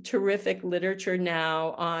of terrific literature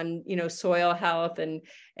now on, soil health and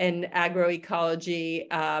agroecology.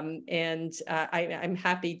 I'm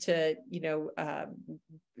happy to,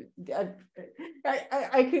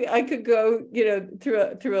 I could go,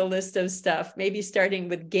 through a list of stuff, maybe starting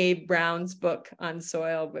with Gabe Brown's book on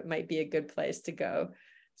soil, but might be a good place to go.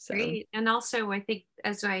 So. Great. And also, I think,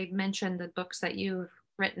 as I mentioned, the books that you've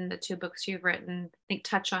written, the two books you've written, I think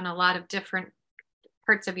touch on a lot of different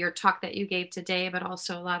parts of your talk that you gave today, but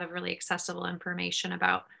also a lot of really accessible information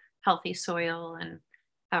about healthy soil and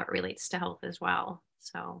how it relates to health as well.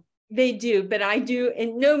 So they do, but I do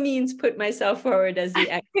in no means put myself forward as the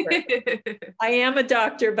expert. I am a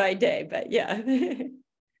doctor by day, but yeah.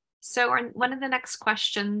 So one of the next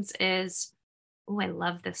questions is, oh, I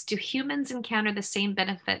love this. Do humans encounter the same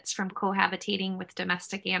benefits from cohabitating with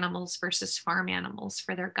domestic animals versus farm animals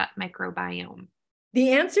for their gut microbiome?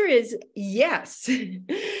 The answer is yes.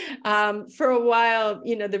 For a while,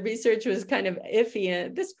 the research was kind of iffy. And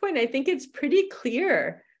at this point, I think it's pretty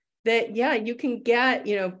clear that, yeah, you can get,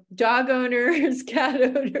 dog owners, cat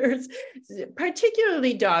owners,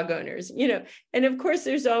 particularly dog owners, and of course,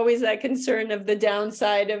 there's always that concern of the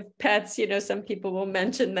downside of pets. Some people will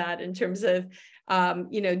mention that in terms of,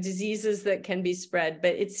 diseases that can be spread,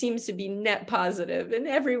 but it seems to be net positive in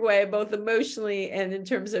every way, both emotionally and in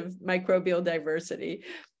terms of microbial diversity.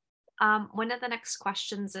 One of the next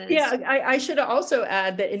questions is... Yeah, I should also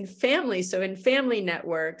add that in families, so in family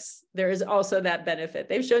networks, there is also that benefit.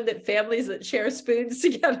 They've shown that families that share spoons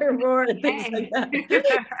together more and things like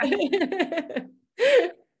that.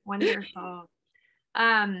 Wonderful.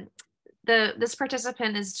 This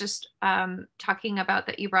participant is just talking about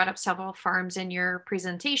that you brought up several farms in your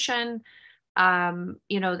presentation, and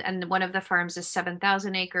one of the farms is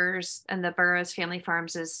 7,000 acres and the Burroughs family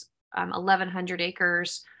farms is 1,100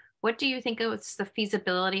 acres. What do you think is the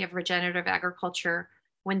feasibility of regenerative agriculture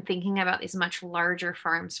when thinking about these much larger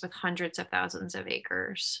farms with hundreds of thousands of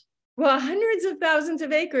acres? Well, hundreds of thousands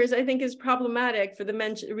of acres, I think, is problematic for the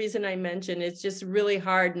reason I mentioned. It's just really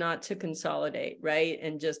hard not to consolidate, right?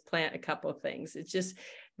 And just plant a couple of things. It's just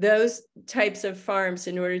those types of farms,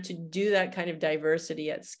 in order to do that kind of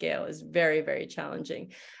diversity at scale, is very, very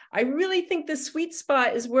challenging. I really think the sweet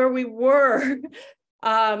spot is where we were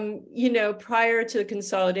prior to the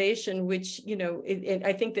consolidation, which,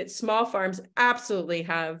 I think that small farms absolutely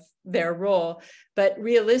have their role, but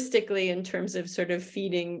realistically, in terms of sort of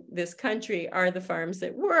feeding this country, are the farms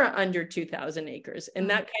that were under 2,000 acres. And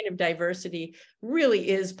that kind of diversity really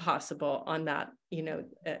is possible on that,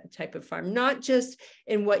 type of farm, not just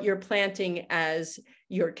in what you're planting as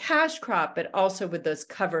your cash crop, but also with those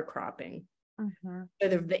cover cropping,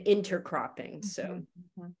 sort of the intercropping. So.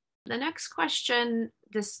 The next question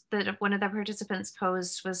that one of the participants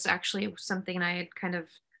posed was actually something I had kind of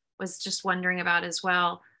was just wondering about as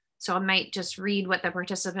well. So I might just read what the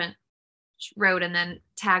participant wrote and then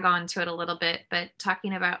tag on to it a little bit, but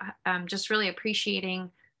talking about just really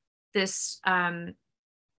appreciating this, the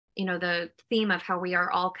theme of how we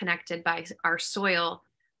are all connected by our soil.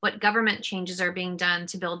 What government changes are being done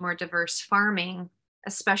to build more diverse farming,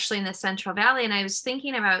 especially in the Central Valley? And I was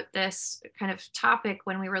thinking about this kind of topic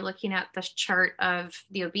when we were looking at the chart of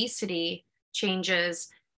the obesity changes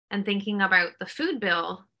and thinking about the food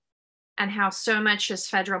bill and how so much is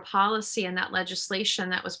federal policy and that legislation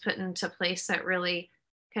that was put into place that really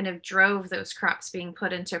kind of drove those crops being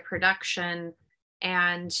put into production.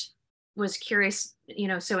 And was curious,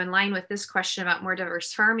 so in line with this question about more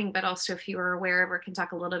diverse farming, but also if you were aware of or can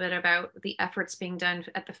talk a little bit about the efforts being done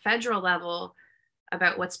at the federal level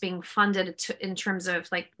about what's being funded in terms of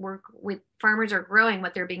like work with farmers are growing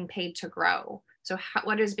what they're being paid to grow. So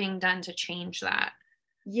what is being done to change that?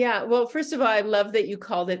 Yeah, well, first of all, I love that you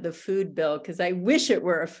called it the food bill because I wish it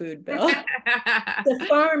were a food bill. The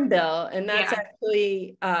farm bill, and that's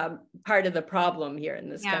actually part of the problem here in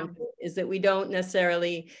this country is that we don't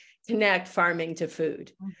necessarily connect farming to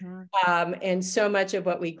food. And so much of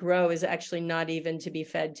what we grow is actually not even to be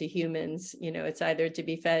fed to humans. It's either to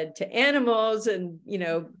be fed to animals and,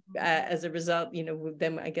 as a result,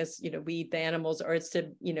 then I guess, we eat the animals, or it's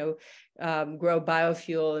to, grow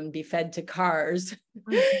biofuel and be fed to cars.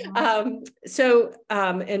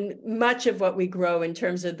 And much of what we grow in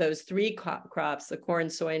terms of those three crops, the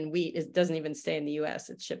corn, soy, and wheat, it doesn't even stay in the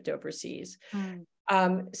US, it's shipped overseas.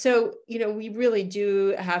 We really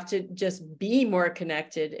do have to just be more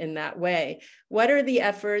connected in that way. What are the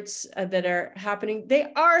efforts that are happening?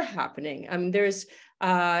 They are happening. There's,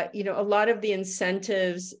 a lot of the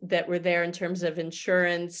incentives that were there in terms of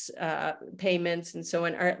insurance payments and so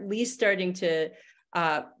on are at least starting to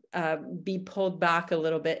be pulled back a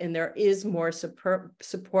little bit. And there is more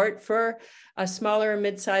support for smaller and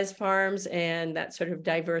mid-sized farms and that sort of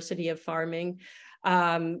diversity of farming.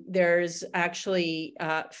 There's actually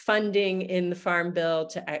funding in the Farm Bill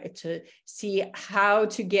to see how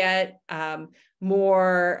to get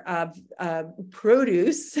more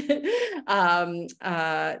produce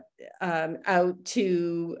out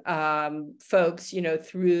to folks,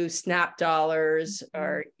 through SNAP dollars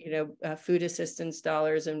or, food assistance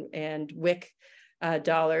dollars and WIC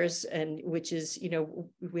dollars, and which is,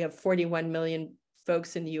 we have 41 million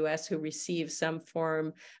folks in the US who receive some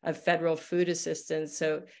form of federal food assistance.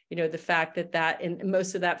 So, the fact that and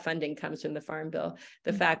most of that funding comes from the Farm Bill,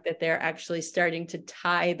 the fact that they're actually starting to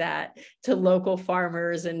tie that to local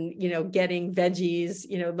farmers and, getting veggies,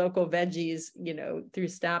 local veggies, through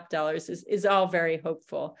SNAP dollars is all very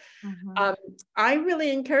hopeful. I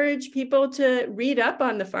really encourage people to read up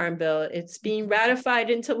on the Farm Bill. It's being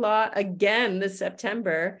ratified into law again this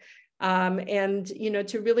September. And,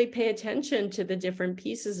 to really pay attention to the different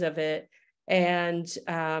pieces of it and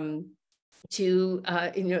to,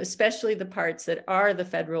 especially the parts that are the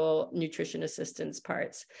federal nutrition assistance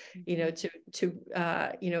parts, anything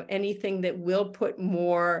that will put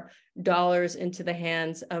more dollars into the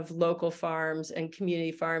hands of local farms and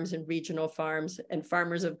community farms and regional farms and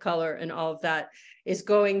farmers of color, and all of that is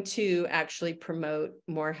going to actually promote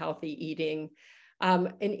more healthy eating.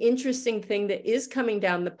 An interesting thing that is coming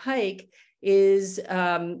down the pike is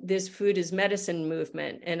this food is medicine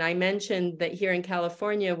movement. And I mentioned that here in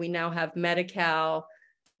California, we now have Medi-Cal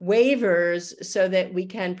waivers so that we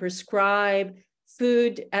can prescribe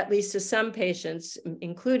food, at least to some patients,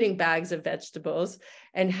 including bags of vegetables,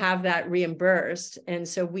 and have that reimbursed. And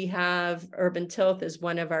so we have Urban Tilth as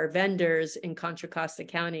one of our vendors in Contra Costa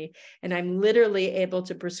County. And I'm literally able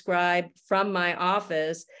to prescribe from my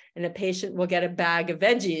office, and a patient will get a bag of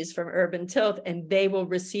veggies from Urban Tilth, and they will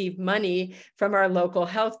receive money from our local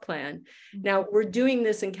health plan. Now, we're doing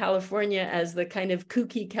this in California as the kind of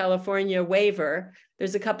kooky California waiver.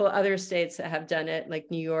 There's a couple of other states that have done it, like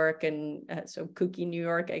New York, and so kooky New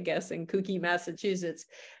York, I guess, and kooky Massachusetts.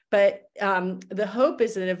 But the hope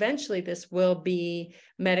is that eventually this will be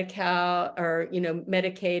Medi-Cal or,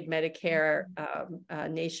 Medicaid, Medicare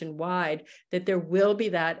nationwide, that there will be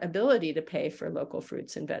that ability to pay for local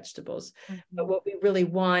fruits and vegetables. But what we really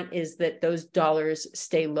want is that those dollars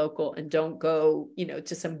stay local and don't go,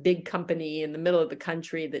 to some big company in the middle of the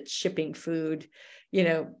country that's shipping food,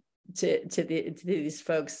 to these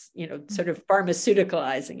folks, sort of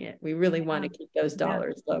pharmaceuticalizing it. We really want to keep those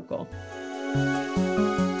dollars local.